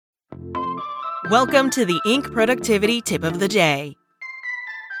Welcome to the Inc. Productivity Tip of the Day.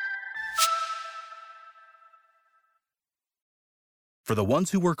 For the ones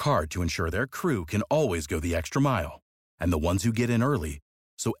who work hard to ensure their crew can always go the extra mile, and the ones who get in early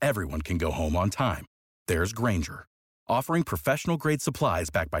so everyone can go home on time, there's Grainger, offering professional-grade supplies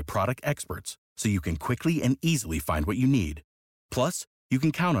backed by product experts so you can quickly and easily find what you need. Plus, you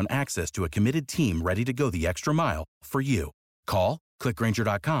can count on access to a committed team ready to go the extra mile for you. Call, click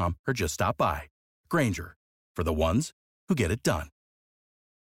Grainger.com, or just stop by. Grainger, for the ones who get it done.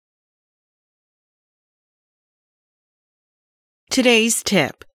 Today's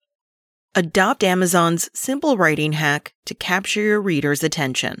tip: adopt Amazon's simple writing hack to capture your reader's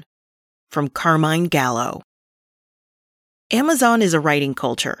attention. From Carmine Gallo. Amazon is a writing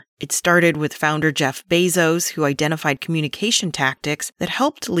culture. It started with founder Jeff Bezos, who identified communication tactics that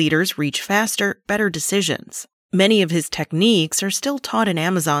helped leaders reach faster, better decisions. Many of his techniques are still taught in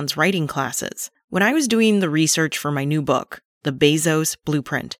Amazon's writing classes. When I was doing the research for my new book, The Bezos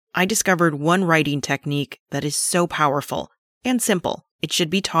Blueprint, I discovered one writing technique that is so powerful and simple, it should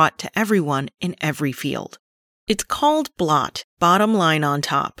be taught to everyone in every field. It's called BLOT, bottom line on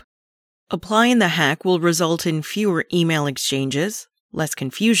top. Applying the hack will result in fewer email exchanges, less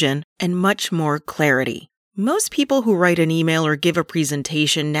confusion, and much more clarity. Most people who write an email or give a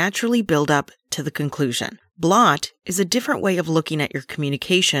presentation naturally build up to the conclusion. BLOT is a different way of looking at your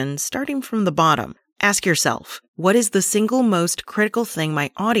communication, starting from the bottom. Ask yourself, what is the single most critical thing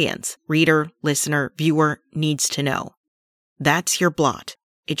my audience, reader, listener, viewer, needs to know? That's your BLOT.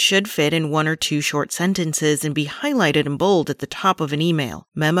 It should fit in one or two short sentences and be highlighted in bold at the top of an email,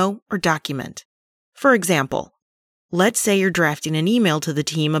 memo, or document. For example, let's say you're drafting an email to the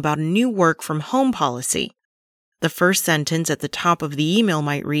team about a new work from home policy. The first sentence at the top of the email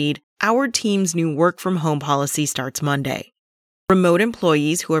might read, "Our team's new work from home policy starts Monday. Remote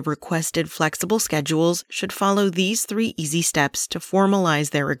employees who have requested flexible schedules should follow these 3 easy steps to formalize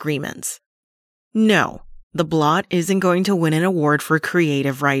their agreements." No. The BLOT isn't going to win an award for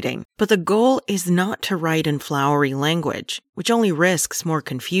creative writing, but the goal is not to write in flowery language, which only risks more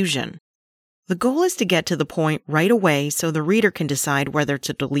confusion. The goal is to get to the point right away so the reader can decide whether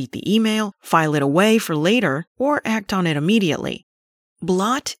to delete the email, file it away for later, or act on it immediately.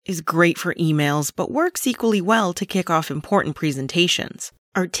 BLOT is great for emails, but works equally well to kick off important presentations.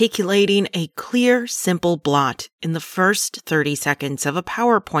 Articulating a clear, simple BLOT in the first 30 seconds of a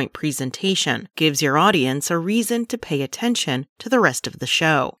PowerPoint presentation gives your audience a reason to pay attention to the rest of the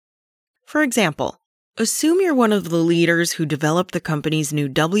show. For example, assume you're one of the leaders who developed the company's new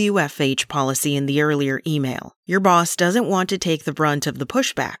WFH policy in the earlier email. Your boss doesn't want to take the brunt of the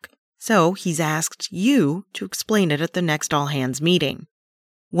pushback, so he's asked you to explain it at the next all-hands meeting.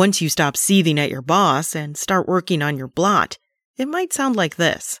 Once you stop seething at your boss and start working on your BLOT, it might sound like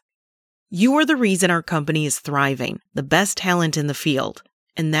this. You are the reason our company is thriving, the best talent in the field,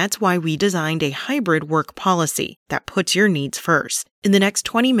 and that's why we designed a hybrid work policy that puts your needs first. In the next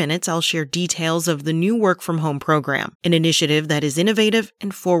 20 minutes, I'll share details of the new Work From Home program, an initiative that is innovative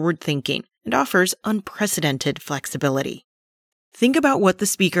and forward-thinking and offers unprecedented flexibility. Think about what the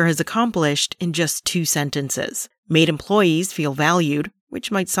speaker has accomplished in just 2 sentences. Made employees feel valued,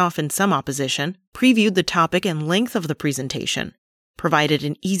 which might soften some opposition, previewed the topic and length of the presentation, provided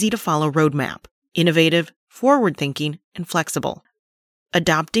an easy-to-follow roadmap, innovative, forward-thinking, and flexible.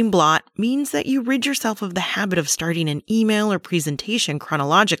 Adopting BLOT means that you rid yourself of the habit of starting an email or presentation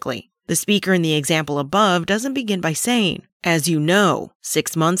chronologically. The speaker in the example above doesn't begin by saying, "As you know,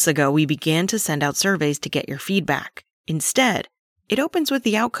 6 months ago we began to send out surveys to get your feedback." Instead, it opens with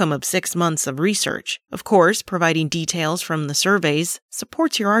the outcome of 6 months of research. Of course, providing details from the surveys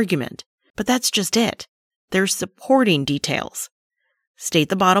supports your argument, but that's just it. There's supporting details. State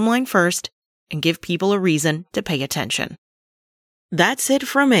the bottom line first and give people a reason to pay attention. That's it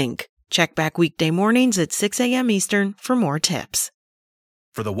from Inc. Check back weekday mornings at 6 a.m. Eastern for more tips.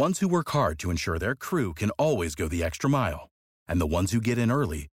 For the ones who work hard to ensure their crew can always go the extra mile, and the ones who get in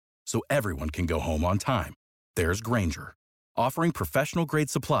early so everyone can go home on time, there's Grainger, offering professional-grade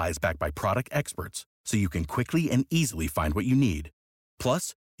supplies backed by product experts so you can quickly and easily find what you need.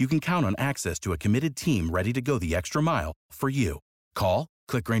 Plus, you can count on access to a committed team ready to go the extra mile for you. Call,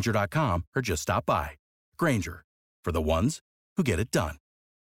 click Grainger.com, or just stop by. Grainger, for the ones who get it done.